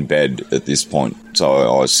 I'm in bed at this point.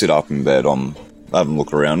 So I sit up in bed, I'm having a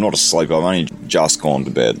look around, not asleep, I've only just gone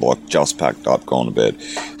to bed, like just packed up, gone to bed.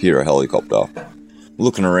 Hear a helicopter.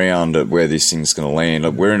 Looking around at where this thing's going to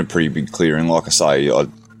land, we're in a pretty big clearing. Like I say,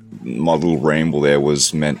 my little ramble there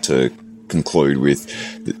was meant to conclude with,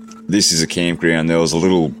 this is a campground. There was a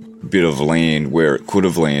little bit of land where it could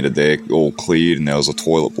have landed there, all cleared, and there was a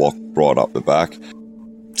toilet block right up the back.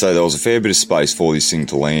 So there was a fair bit of space for this thing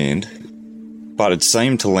to land, but it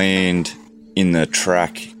seemed to land in the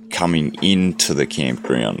track coming into the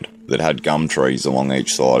campground that had gum trees along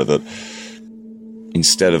each side of it,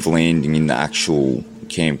 instead of landing in the actual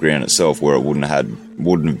campground itself where it wouldn't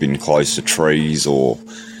have been close to trees or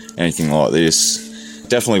anything like this.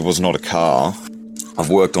 Definitely was not a car. I've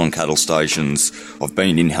worked on cattle stations, I've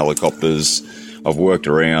been in helicopters, I've worked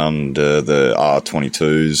around the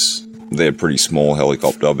R-22s. They're pretty small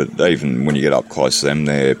helicopter, but even when you get up close to them,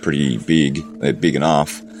 they're pretty big. They're big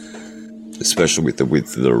enough, especially with the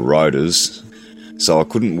width of the rotors. So I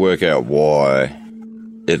couldn't work out why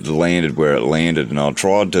it landed where it landed, and I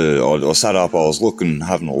sat up, I was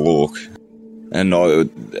having a look, and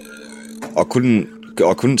I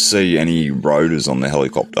couldn't see any rotors on the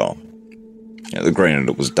helicopter. Granted,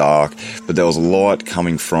 it was dark, but there was a light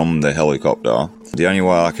coming from the helicopter. The only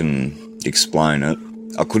way I can explain it,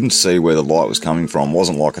 I couldn't see where the light was coming from. It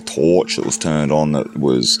wasn't like a torch that was turned on that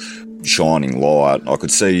was shining light. I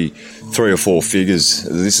could see 3 or 4 figures.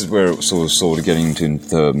 This is where it was sort of getting into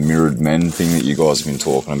the mirrored men thing that you guys have been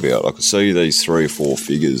talking about. I could see these 3 or 4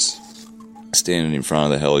 figures standing in front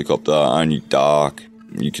of the helicopter, only dark.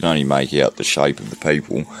 You can only make out the shape of the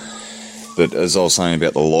people. But as I was saying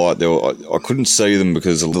about the light, I couldn't see them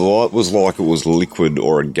because the light was like it was liquid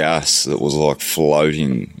or a gas that was like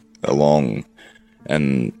floating along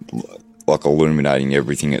and like illuminating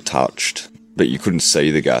everything it touched. But you couldn't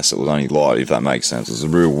see the gas, it was only light, if that makes sense. It was a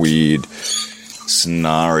real weird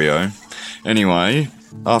scenario. Anyway,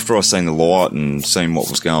 after I seen the light and seen what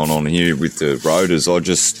was going on here with the rotors, I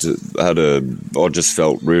just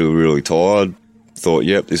felt really, really tired. Thought,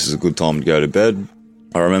 yep, this is a good time to go to bed.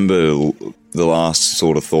 I remember the last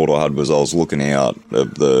sort of thought I had was I was looking out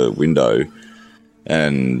of the window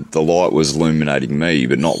and the light was illuminating me,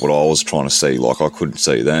 but not what I was trying to see. Like, I couldn't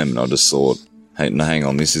see them, and I just thought, hey, hang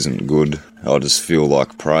on, this isn't good. I just feel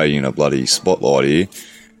like prey in a bloody spotlight here.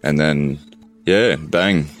 And then, yeah,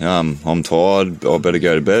 bang, I'm tired, I better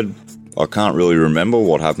go to bed. I can't really remember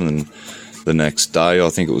what happened the next day. I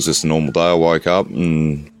think it was just a normal day. I woke up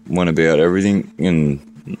and went about everything,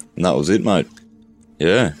 and that was it, mate.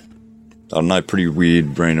 Yeah. I don't know, pretty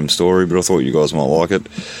weird, random story, but I thought you guys might like it.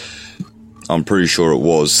 I'm pretty sure it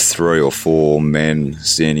was 3 or 4 men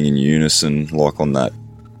standing in unison, like on that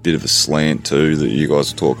bit of a slant too that you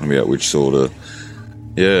guys are talking about, which sort of,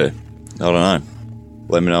 yeah, I don't know.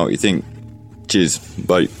 Let me know what you think. Cheers.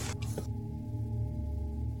 Bye.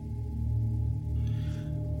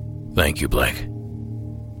 Thank you, Blake.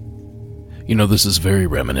 You know, this is very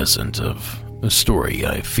reminiscent of a story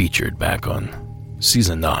I featured back on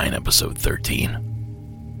Season 9, Episode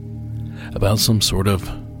 13, about some sort of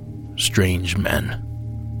strange men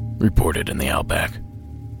reported in the outback.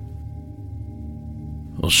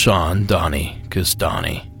 Well, Sean Donnie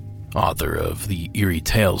Castani, author of the Eerie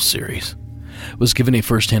Tales series, was given a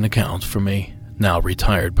first-hand account from a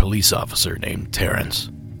now-retired police officer named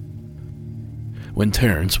Terrence. When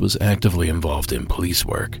Terrence was actively involved in police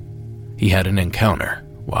work, he had an encounter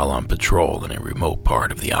while on patrol in a remote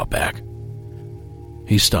part of the outback.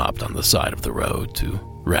 He stopped on the side of the road to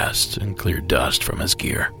rest and clear dust from his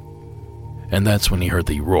gear, and that's when he heard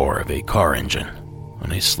the roar of a car engine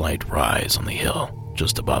on a slight rise on the hill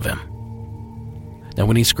just above him. Now,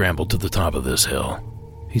 when he scrambled to the top of this hill,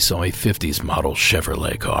 he saw a 50s model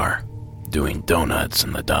Chevrolet car doing donuts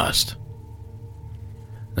in the dust.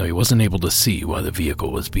 Now, he wasn't able to see why the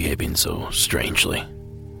vehicle was behaving so strangely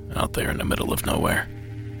out there in the middle of nowhere,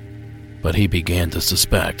 but he began to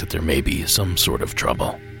suspect that there may be some sort of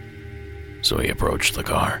trouble, so he approached the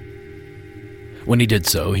car. When he did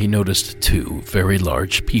so, he noticed two very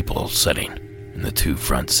large people sitting in the two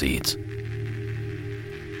front seats.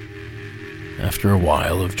 After a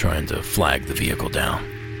while of trying to flag the vehicle down,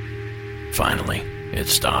 finally it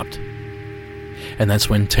stopped. And that's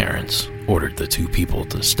when Terrence ordered the two people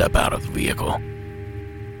to step out of the vehicle.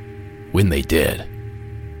 When they did,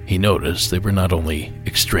 he noticed they were not only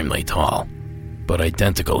extremely tall, but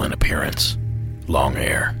identical in appearance. Long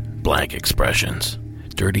hair, blank expressions,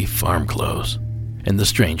 dirty farm clothes, and the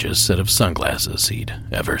strangest set of sunglasses he'd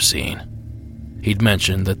ever seen. He'd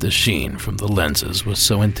mentioned that the sheen from the lenses was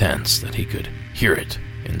so intense that he could hear it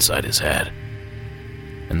inside his head.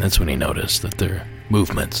 And that's when he noticed that their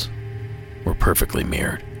movements were perfectly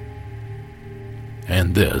mirrored.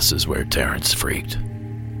 And this is where Terrence freaked.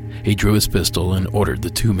 He drew his pistol and ordered the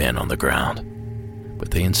two men on the ground, but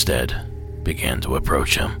they instead began to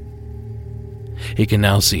approach him. He can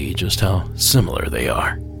now see just how similar they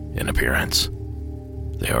are in appearance.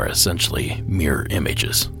 They are essentially mirror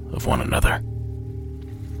images of one another.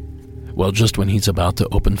 Well, just when he's about to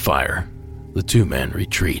open fire, the two men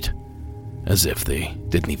retreat, as if they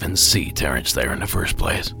didn't even see Terrence there in the first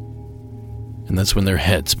place. And that's when their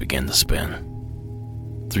heads begin to spin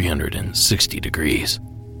 360 degrees,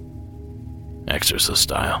 exorcist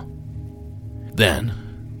style.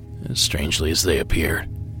 Then, as strangely as they appeared,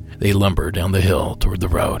 they lumber down the hill toward the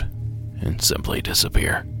road and simply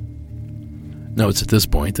disappear. Now, it's at this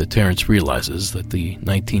point that Terrence realizes that the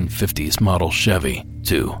 1950s model Chevy,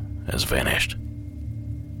 too, has vanished.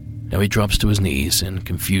 Now he drops to his knees in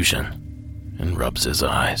confusion and rubs his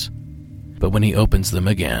eyes. But when he opens them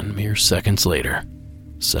again, mere seconds later,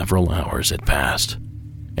 several hours had passed,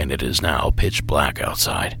 and it is now pitch black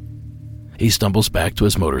outside. He stumbles back to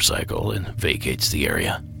his motorcycle and vacates the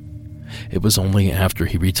area. It was only after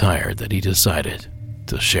he retired that he decided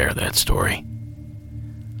to share that story.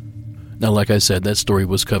 Now, like I said, that story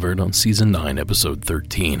was covered on Season 9, Episode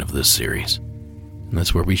 13 of this series. And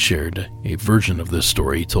that's where we shared a version of this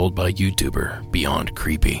story told by YouTuber Beyond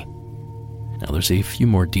Creepy. Now, there's a few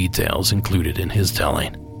more details included in his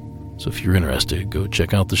telling, so if you're interested, go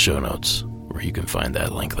check out the show notes, where you can find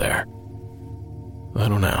that link there. I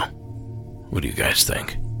don't know. What do you guys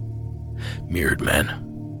think? Mirrored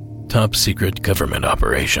men? Top secret government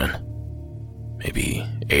operation? Maybe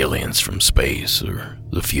aliens from space or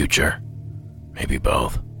the future? Maybe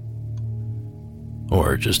both.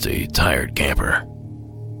 Or just a tired camper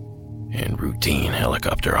in routine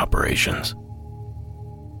helicopter operations.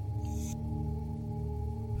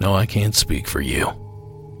 No, I can't speak for you,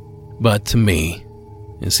 but to me,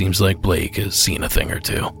 it seems like Blake has seen a thing or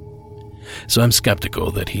two. So I'm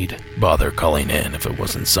skeptical that he'd bother calling in if it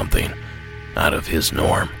wasn't something out of his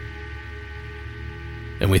norm.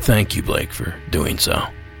 And we thank you, Blake, for doing so.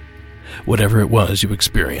 Whatever it was you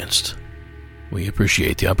experienced, we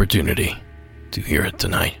appreciate the opportunity to hear it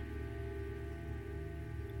tonight.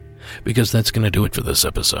 Because that's going to do it for this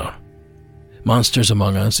episode. Monsters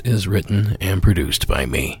Among Us is written and produced by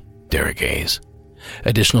me, Derek Hayes.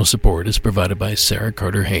 Additional support is provided by Sarah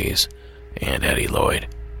Carter Hayes and Eddie Lloyd.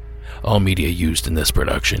 All media used in this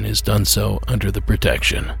production is done so under the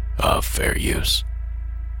protection of fair use.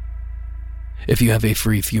 If you have a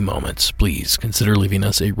free few moments, please consider leaving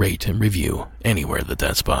us a rate and review anywhere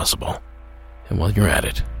that's possible. And while you're at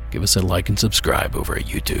it, give us a like and subscribe over at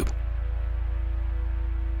YouTube.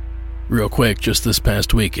 Real quick, just this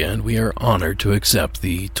past weekend, we are honored to accept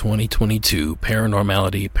the 2022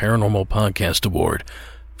 Paranormality Paranormal Podcast Award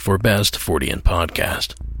for Best 40th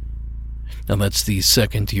Podcast. Now that's the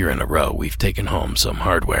second year in a row we've taken home some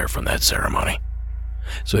hardware from that ceremony.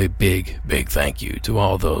 So a big, big thank you to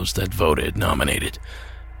all those that voted, nominated,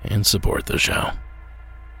 and support the show.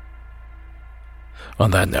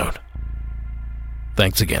 On that note,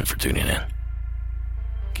 thanks again for tuning in.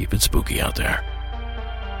 Keep it spooky out there.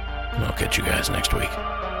 And I'll catch you guys next week.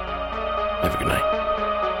 Have a good night.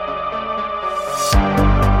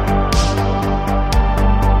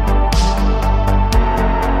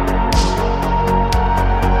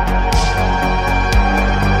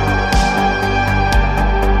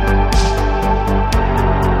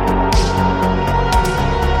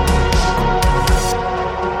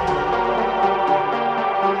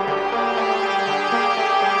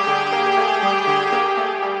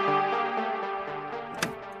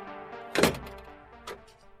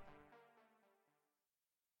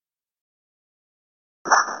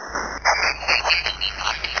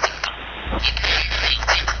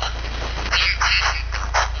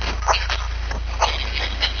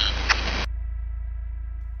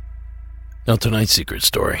 Now tonight's secret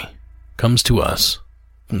story comes to us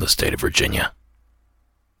from the state of Virginia.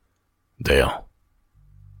 Dale,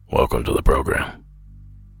 welcome to the program.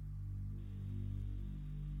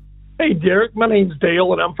 Hey, Derek. My name's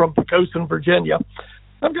Dale, and I'm from Pocosin, Virginia.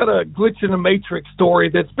 I've got a glitch in the matrix story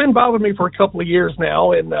that's been bothering me for a couple of years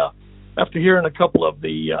now, and after hearing a couple of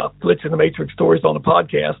the glitch in the matrix stories on the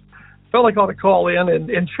podcast, I felt like I ought to call in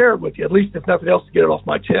and share it with you, at least if nothing else, to get it off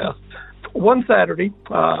my chest. One Saturday,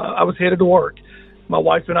 I was headed to work. My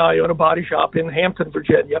wife and I own a body shop in Hampton,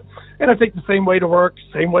 Virginia, and I take the same way to work,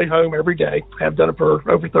 same way home every day. I've done it for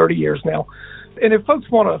over 30 years now. And if folks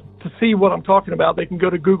want to see what I'm talking about, they can go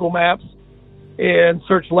to Google Maps and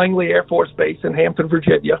search Langley Air Force Base in Hampton,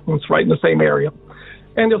 Virginia. It's right in the same area.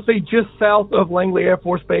 And you'll see just south of Langley Air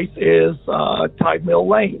Force Base is Tide Mill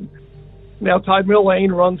Lane. Now, Tide Mill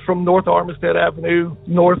Lane runs from North Armistead Avenue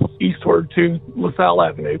northeastward to LaSalle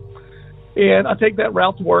Avenue. And I take that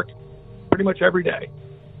route to work pretty much every day.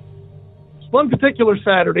 One particular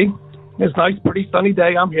Saturday, it's a nice, pretty sunny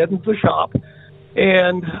day. I'm heading to the shop,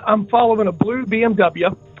 and I'm following a blue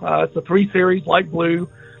BMW. It's a 3 Series, light blue.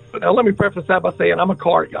 But now let me preface that by saying I'm a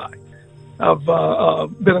car guy. I've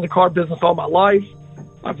been in the car business all my life.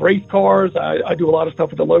 I've raced cars. I do a lot of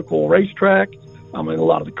stuff at the local racetrack. I'm in a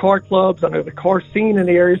lot of the car clubs. I know the car scene in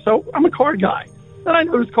the area, so I'm a car guy. And I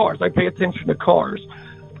notice cars. I pay attention to cars.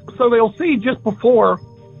 So they'll see just before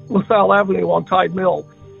LaSalle Avenue on Tide Mill,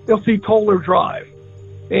 they'll see Toller Drive.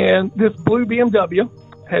 And this blue BMW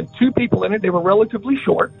had 2 people in it. They were relatively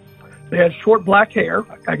short. They had short black hair.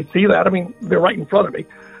 I could see that. I mean, they're right in front of me.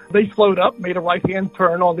 They slowed up, made a right-hand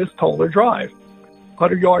turn on this Toller Drive.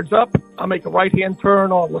 100 yards up, I make a right-hand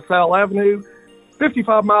turn on LaSalle Avenue,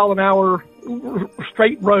 55 mile an hour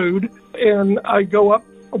straight road, and I go up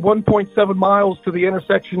 1.7 miles to the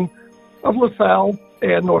intersection of LaSalle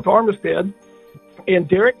and North Armistead. And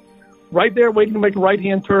Derek, right there waiting to make a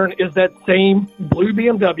right-hand turn is that same blue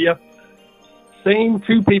BMW, same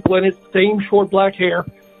 2 people in it, same short black hair,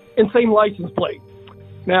 and same license plate.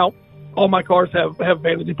 Now, all my cars have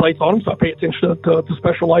vanity plates on them, so I pay attention to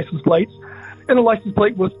special license plates. And the license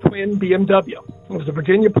plate was twin BMW. It was a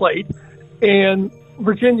Virginia plate. And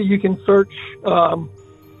Virginia, you can search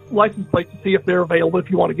license plates to see if they're available if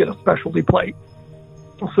you want to get a specialty plate.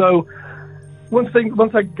 So once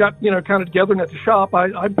I got, kind of together and at the shop,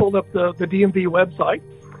 I pulled up the DMV website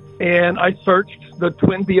and I searched the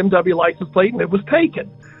twin BMW license plate, and it was taken.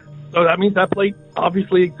 So that means that plate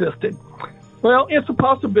obviously existed. Well, it's a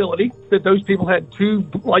possibility that those people had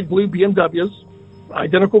 2 light blue BMWs,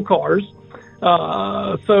 identical cars.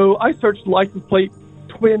 So I searched the license plate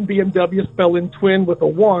twin BMW, spelling twin with a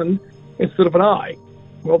 1 instead of an I.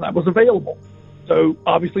 Well, that was available. So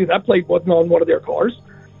obviously that plate wasn't on one of their cars.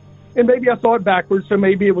 And maybe I saw it backwards, so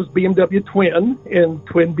maybe it was BMW twin and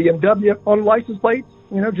twin BMW on license plates,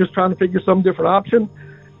 just trying to figure some different option.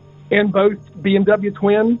 And both BMW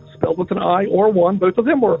twin, spelled with an I or 1, both of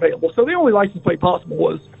them were available. So the only license plate possible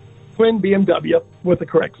was twin BMW with the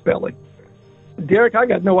correct spelling. Derek, I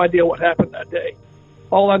got no idea what happened that day.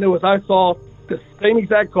 All I know is I saw the same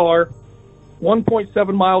exact car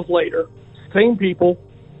 1.7 miles later, same people,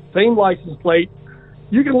 same license plate.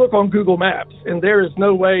 You can look on Google Maps, and there is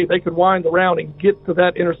no way they could wind around and get to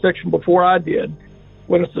that intersection before I did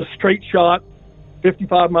when it's a straight shot,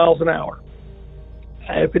 55 miles an hour.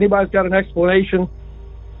 If anybody's got an explanation,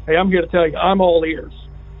 hey, I'm here to tell you, I'm all ears.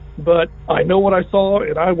 But I know what I saw,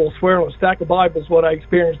 and I will swear on a stack of Bibles what I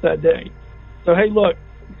experienced that day. So, hey, look,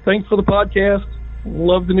 thanks for the podcast.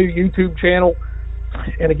 Love the new YouTube channel.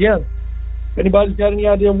 And again, if anybody's got any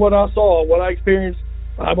idea of what I saw, what I experienced,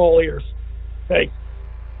 I'm all ears. Thanks.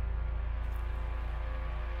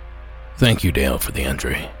 Thank you, Dale, for the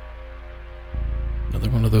entry. Another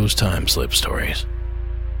one of those time slip stories.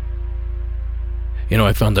 You know,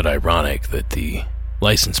 I found it ironic that the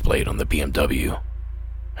license plate on the BMW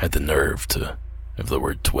had the nerve to have the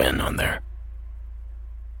word twin on there.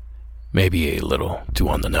 Maybe a little too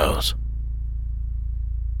on the nose.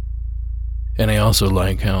 And I also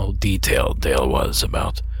like how detailed Dale was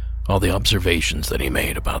about all the observations that he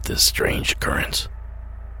made about this strange occurrence.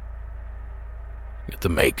 The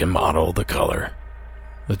make and model, the color,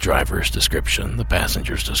 the driver's description, the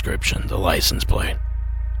passenger's description, the license plate.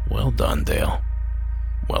 Well done, Dale.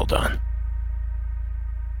 Well done.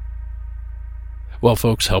 Well,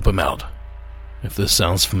 folks, help him out. If this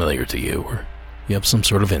sounds familiar to you, or you have some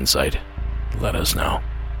sort of insight, let us know.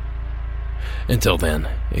 Until then,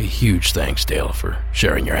 a huge thanks, Dale, for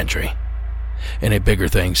sharing your entry. And a bigger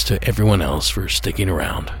thanks to everyone else for sticking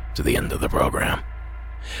around to the end of the program.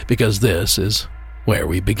 Because this is where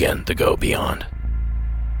we begin to go beyond.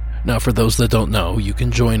 Now, for those that don't know, you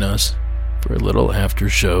can join us for a little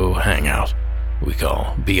after-show hangout we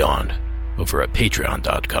call Beyond over at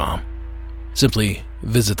patreon.com. Simply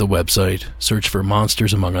visit the website, search for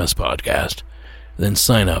Monsters Among Us podcast, then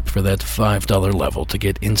sign up for that $5 level to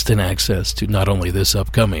get instant access to not only this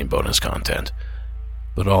upcoming bonus content,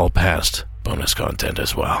 but all past bonus content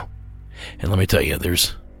as well. And let me tell you,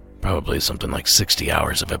 there's probably something like 60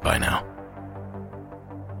 hours of it by now.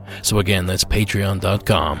 So again, that's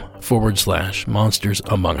patreon.com/Monsters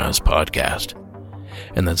Among Us podcast.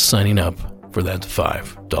 And that's signing up for that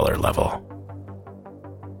 $5 level.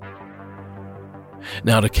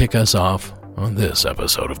 Now to kick us off on this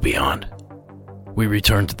episode of Beyond, we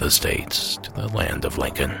return to the States, to the land of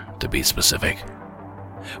Lincoln, to be specific,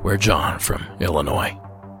 where John from Illinois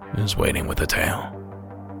is waiting with a tale.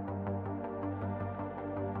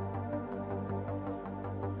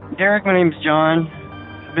 Derek, my name's John.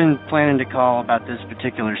 I've been planning to call about this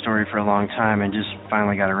particular story for a long time and just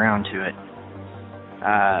finally got around to it.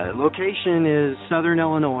 Location is southern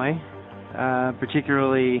Illinois,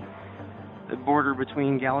 particularly the border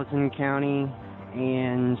between Gallatin County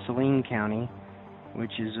and Saline County,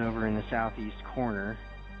 which is over in the southeast corner.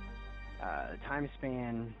 The time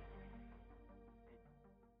span